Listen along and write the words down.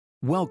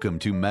Welcome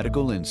to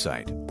Medical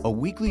Insight, a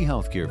weekly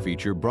healthcare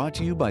feature brought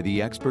to you by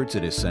the experts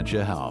at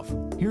Essentia Health.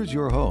 Here's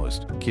your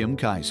host, Kim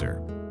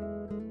Kaiser.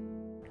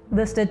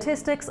 The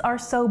statistics are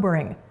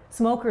sobering.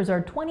 Smokers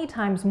are 20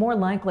 times more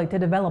likely to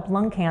develop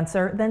lung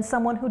cancer than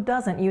someone who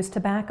doesn't use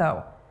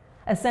tobacco.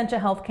 Essentia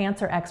Health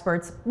cancer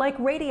experts, like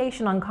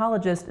radiation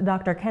oncologist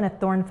Dr. Kenneth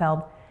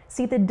Dornfeld,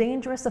 see the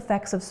dangerous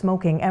effects of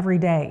smoking every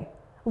day.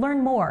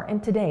 Learn more in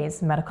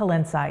today's Medical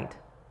Insight.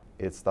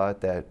 It's thought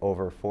that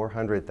over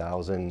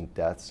 400,000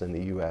 deaths in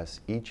the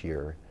U.S. each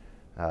year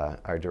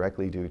are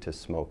directly due to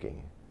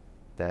smoking.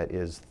 That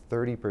is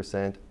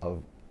 30%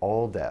 of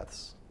all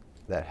deaths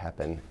that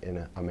happen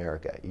in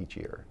America each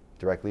year,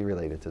 directly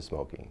related to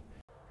smoking.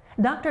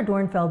 Dr.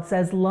 Dornfeld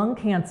says lung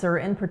cancer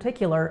in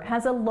particular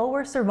has a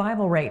lower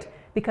survival rate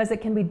because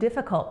it can be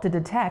difficult to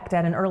detect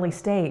at an early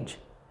stage.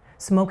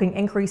 Smoking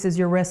increases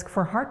your risk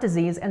for heart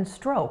disease and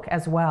stroke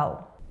as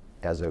well.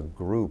 As a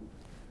group,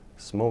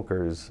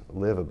 smokers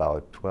live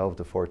about 12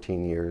 to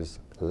 14 years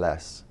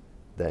less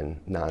than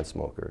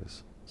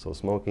non-smokers. So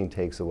smoking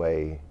takes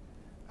away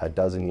a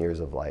dozen years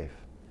of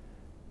life.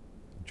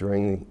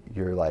 During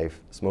your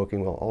life,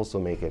 smoking will also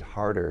make it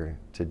harder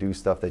to do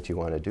stuff that you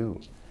want to do.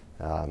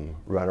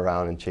 Run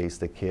around and chase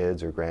the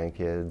kids or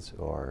grandkids,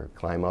 or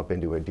climb up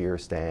into a deer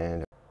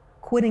stand.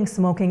 Quitting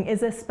smoking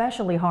is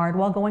especially hard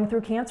while going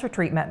through cancer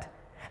treatment.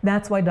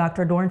 That's why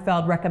Dr.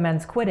 Dornfeld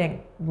recommends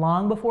quitting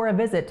long before a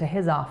visit to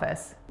his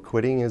office.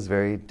 Quitting is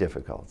very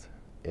difficult.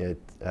 It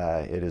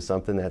is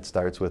something that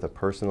starts with a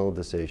personal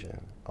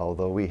decision.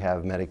 Although we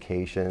have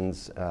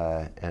medications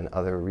and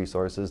other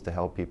resources to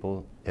help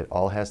people, it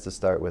all has to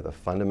start with a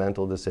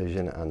fundamental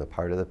decision on the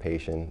part of the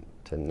patient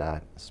to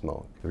not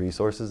smoke. The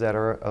resources that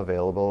are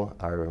available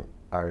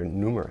are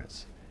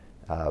numerous,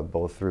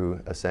 both through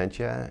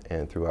Essentia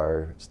and through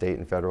our state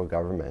and federal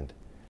government.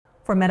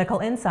 For Medical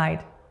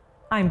Insight,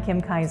 I'm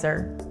Kim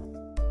Kaiser.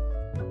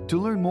 To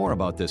learn more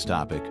about this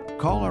topic,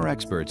 call our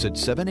experts at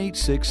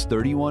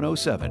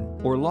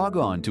 786-3107 or log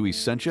on to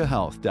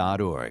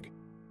essentiahealth.org.